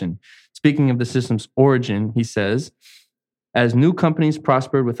interpretation. Speaking of the system's origin, he says, as new companies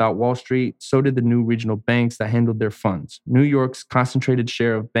prospered without Wall Street, so did the new regional banks that handled their funds. New York's concentrated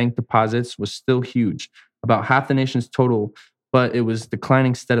share of bank deposits was still huge, about half the nation's total, but it was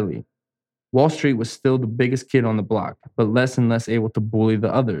declining steadily. Wall Street was still the biggest kid on the block, but less and less able to bully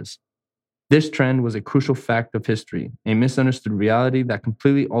the others. This trend was a crucial fact of history, a misunderstood reality that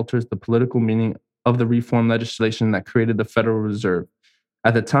completely alters the political meaning of the reform legislation that created the Federal Reserve.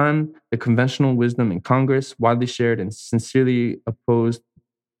 At the time, the conventional wisdom in Congress, widely shared and sincerely espoused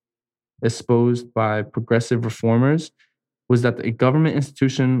by progressive reformers, was that a government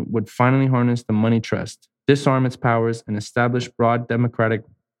institution would finally harness the money trust, disarm its powers, and establish broad democratic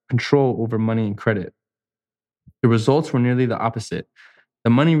control over money and credit. The results were nearly the opposite. The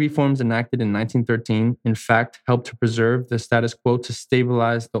money reforms enacted in 1913, in fact, helped to preserve the status quo to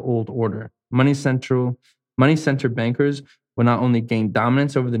stabilize the old order. Money-centered bankers would not only gain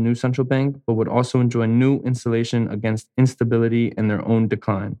dominance over the new central bank, but would also enjoy new insulation against instability and their own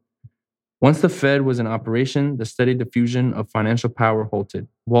decline. Once the Fed was in operation, the steady diffusion of financial power halted.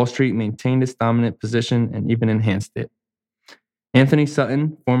 Wall Street maintained its dominant position and even enhanced it. Anthony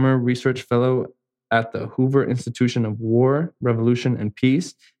Sutton, former research fellow at the Hoover Institution of War, Revolution, and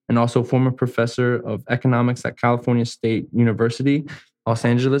Peace, and also former professor of economics at California State University, Los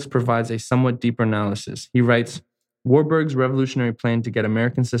Angeles, provides a somewhat deeper analysis. He writes, Warburg's revolutionary plan to get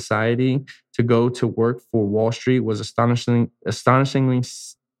American society to go to work for Wall Street was astonishingly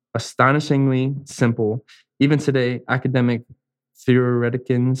simple. Even today, academic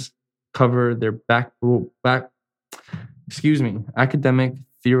theoreticians cover their academic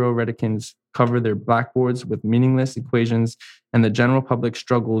theoreticians cover their blackboards with meaningless equations, and the general public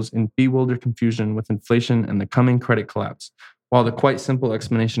struggles in bewildered confusion with inflation and the coming credit collapse, while the quite simple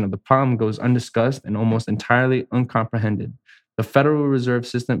explanation of the problem goes undiscussed and almost entirely uncomprehended. The Federal Reserve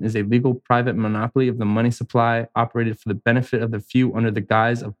System is a legal private monopoly of the money supply operated for the benefit of the few under the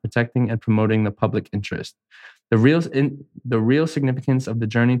guise of protecting and promoting the public interest. The real significance of the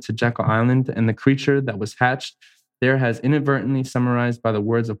journey to Jekyll Island and the creature that was hatched there has inadvertently summarized by the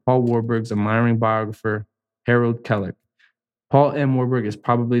words of Paul Warburg's admiring biographer, Harold Kellock. Paul M. Warburg is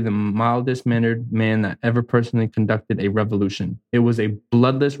probably the mildest-mannered man that ever personally conducted a revolution. It was a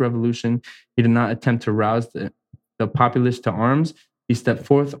bloodless revolution. He did not attempt to rouse the populace to arms. He stepped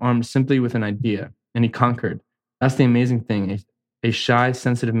forth armed simply with an idea, and he conquered. That's the amazing thing. A shy,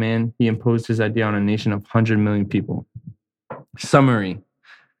 sensitive man, he imposed his idea on a nation of 100 million people. Summary.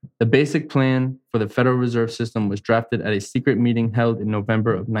 The basic plan for the Federal Reserve System was drafted at a secret meeting held in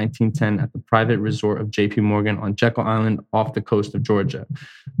November of 1910 at the private resort of J.P. Morgan on Jekyll Island off the coast of Georgia.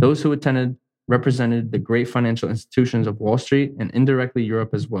 Those who attended represented the great financial institutions of Wall Street and indirectly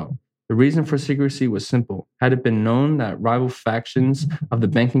Europe as well. The reason for secrecy was simple. Had it been known that rival factions of the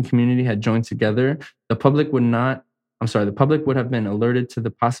banking community had joined together, the public would have been alerted to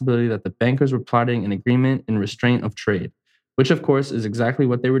the possibility that the bankers were plotting an agreement in restraint of trade, which of course is exactly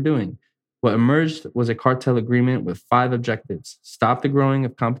what they were doing. What emerged was a cartel agreement with 5 objectives: stop the growing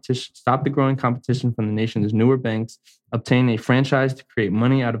competition from the nation's newer banks, obtain a franchise to create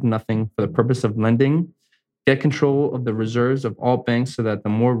money out of nothing for the purpose of lending, get control of the reserves of all banks so that the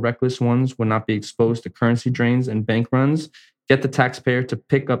more reckless ones would not be exposed to currency drains and bank runs, get the taxpayer to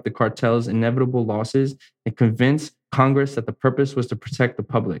pick up the cartel's inevitable losses, and convince Congress that the purpose was to protect the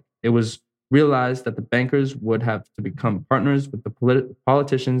public. It was realized that the bankers would have to become partners with the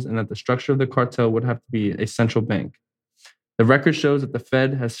politicians and that the structure of the cartel would have to be a central bank. The record shows that the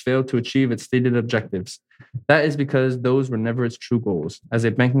Fed has failed to achieve its stated objectives. That is because those were never its true goals. As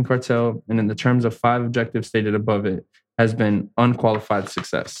a banking cartel, and in the terms of 5 objectives stated above it, has been unqualified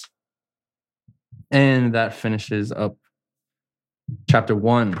success. And that finishes up chapter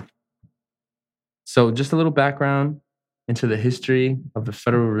 1. So just a little background into the history of the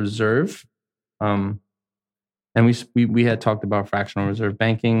Federal Reserve. And we had talked about fractional reserve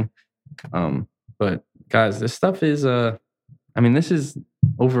banking. But guys, this stuff is, this is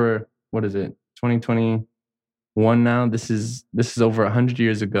over, 2021 now? This is over 100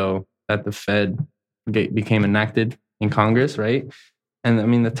 years ago that the Fed became enacted in Congress, right?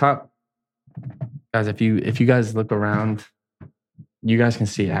 And the top, guys, if you guys look around, you guys can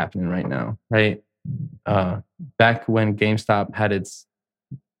see it happening right now, right? Back when GameStop had its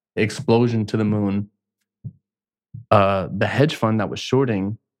explosion to the moon, the hedge fund that was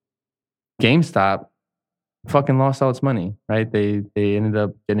shorting GameStop fucking lost all its money, right? They ended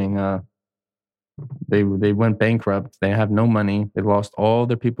up getting they went bankrupt. They have no money. They lost all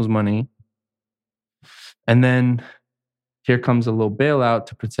their people's money. And then here comes a little bailout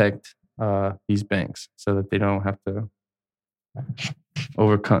to protect these banks so that they don't have to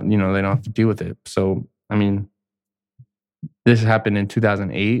overcome, they don't have to deal with it. So, this happened in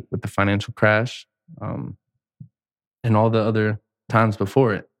 2008 with the financial crash, and all the other times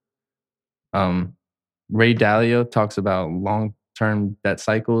before it. Ray Dalio talks about long-term debt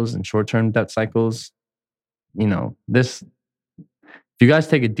cycles and short-term debt cycles. If you guys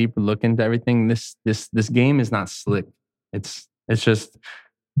take a deeper look into everything, this game is not slick. It's just,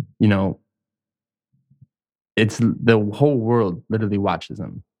 it's the whole world literally watches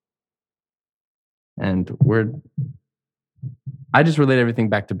them. And I just relate everything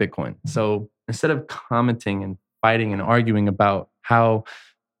back to Bitcoin. So instead of commenting and fighting and arguing about how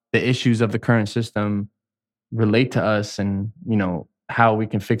the issues of the current system relate to us and, how we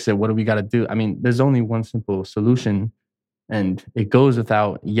can fix it, what do we got to do? There's only one simple solution, and it goes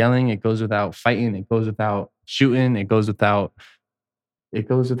without yelling. It goes without fighting. It goes without shooting. All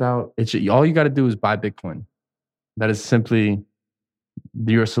you got to do is buy Bitcoin. That is simply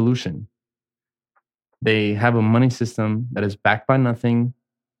your solution. They have a money system that is backed by nothing,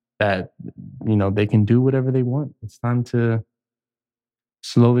 that, they can do whatever they want. It's time to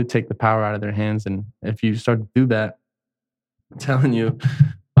slowly take the power out of their hands. And if you start to do that, I'm telling you,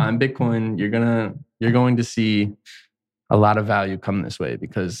 buying Bitcoin, you're going to see a lot of value come this way,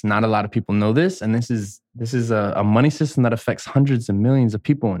 because not a lot of people know this. And this is a money system that affects hundreds of millions of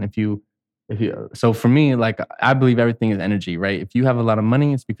people. And if you So for me, like, I believe everything is energy, right? If you have a lot of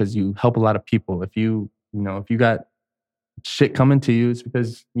money, it's because you help a lot of people. If you got shit coming to you, it's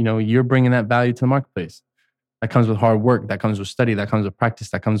because, you're bringing that value to the marketplace. That comes with hard work. That comes with study. That comes with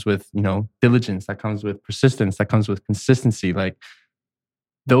practice. That comes with, diligence. That comes with persistence. That comes with consistency. Like,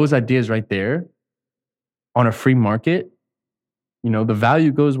 those ideas right there on a free market, the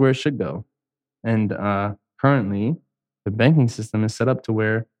value goes where it should go. And currently, the banking system is set up to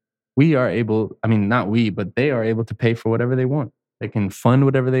where we are able, not we, but they are able to pay for whatever they want. They can fund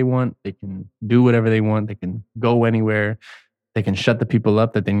whatever they want. They can do whatever they want. They can go anywhere. They can shut the people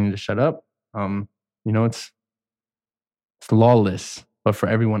up that they need to shut up. It's lawless. But for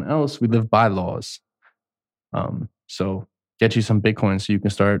everyone else, we live by laws. So get you some Bitcoin so you can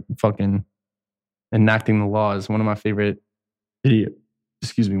start fucking enacting the laws. One of my favorite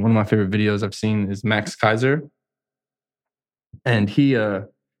videos I've seen is Max Kaiser. And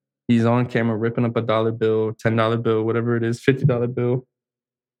he's on camera ripping up a $1 bill, $10 bill, whatever it is, $50 bill.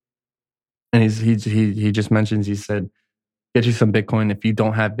 And he just mentions, he said, get you some Bitcoin. If you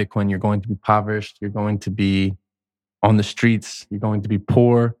don't have Bitcoin, you're going to be impoverished. You're going to be on the streets. You're going to be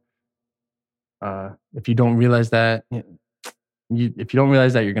poor. If you don't realize that, you're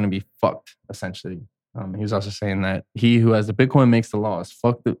going to be fucked, essentially. He was also saying that he who has the Bitcoin makes the laws.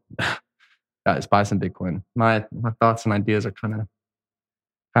 Fuck the guys, buy some Bitcoin. My thoughts and ideas are kind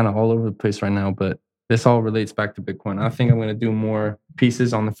of all over the place right now, but this all relates back to Bitcoin. I think I'm going to do more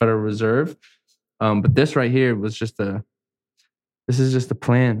pieces on the Federal Reserve. But this right here was just a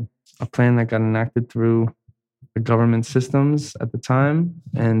plan that got enacted through the government systems at the time,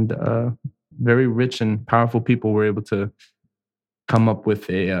 and very rich and powerful people were able to come up with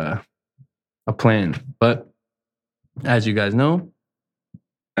a plan. But as you guys know,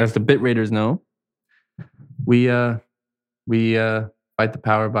 as the Bit Raiders know, we fight the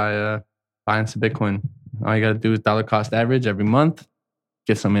power by buying some Bitcoin. All you got to do is dollar cost average every month,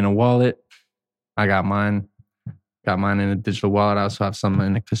 get some in a wallet. I got mine in a digital wallet. I also have some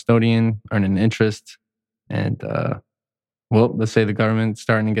in a custodian, earning interest. And let's say the government's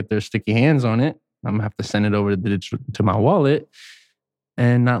starting to get their sticky hands on it. I'm gonna have to send it over to my wallet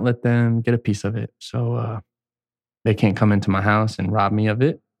and not let them get a piece of it. So they can't come into my house and rob me of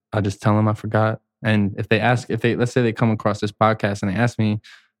it. I'll just tell them I forgot. And let's say they come across this podcast and they ask me,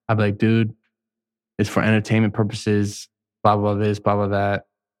 I'll be like, dude, it's for entertainment purposes, blah, blah, this, blah, blah, that.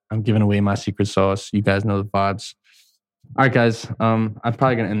 I'm giving away my secret sauce. You guys know the vibes. All right, guys. I'm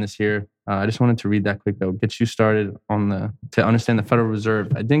probably going to end this here. I just wanted to read that quick, though. Get you started to understand the Federal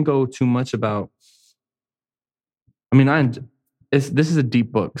Reserve. I didn't go too much about... this is a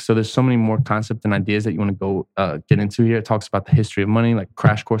deep book, so there's so many more concepts and ideas that you want to go get into here. It talks about the history of money, like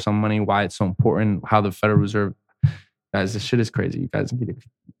crash course on money, why it's so important, how the Federal Reserve... Guys, this shit is crazy. You guys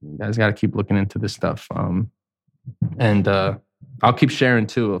got to keep looking into this stuff. And I'll keep sharing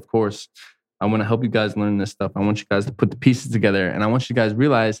too, of course. I want to help you guys learn this stuff. I want you guys to put the pieces together, and I want you guys to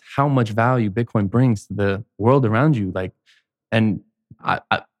realize how much value Bitcoin brings to the world around you.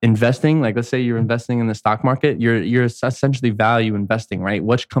 Investing, like let's say you're investing in the stock market, you're essentially value investing, right?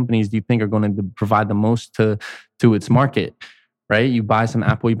 Which companies do you think are going to provide the most to its market, right? You buy some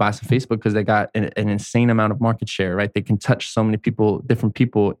Apple, you buy some Facebook because they got an insane amount of market share, right? They can touch so many people, different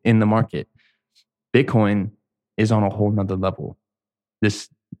people in the market. Bitcoin is on a whole nother level.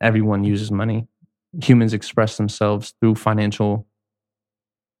 Everyone uses money. Humans express themselves through financial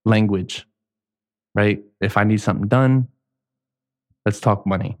language, right? If I need something done, let's talk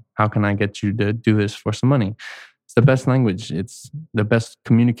money. How can I get you to do this for some money? It's the best language. It's the best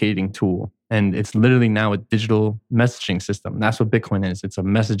communicating tool. And it's literally now a digital messaging system. That's what Bitcoin is. It's a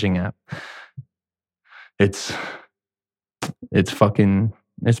messaging app. It's about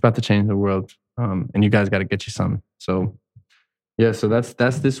to change the world. And you guys got to get you some. So yeah, so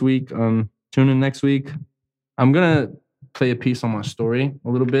that's this week. Tune in next week. I'm going to play a piece on my story a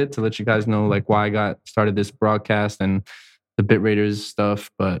little bit to let you guys know like why I got started this broadcast and the Bit Raiders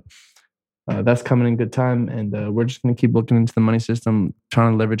stuff. But that's coming in good time. And we're just going to keep looking into the money system,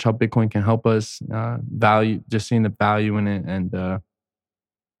 trying to leverage how Bitcoin can help us, just seeing the value in it, and,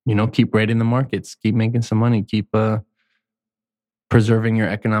 keep raiding the markets, keep making some money, keep preserving your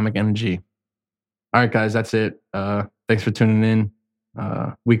economic energy. All right, guys, that's it. Thanks for tuning in.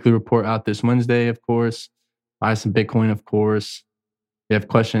 Weekly report out this Wednesday, of course. Buy some Bitcoin, of course. If you have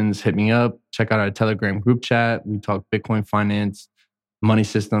questions, hit me up. Check out our Telegram group chat. We talk Bitcoin finance, money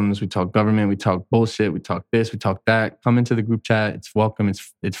systems. We talk government. We talk bullshit. We talk this. We talk that. Come into the group chat. It's welcome.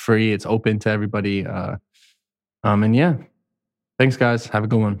 It's free. It's open to everybody. And yeah, thanks, guys. Have a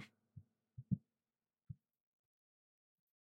good one.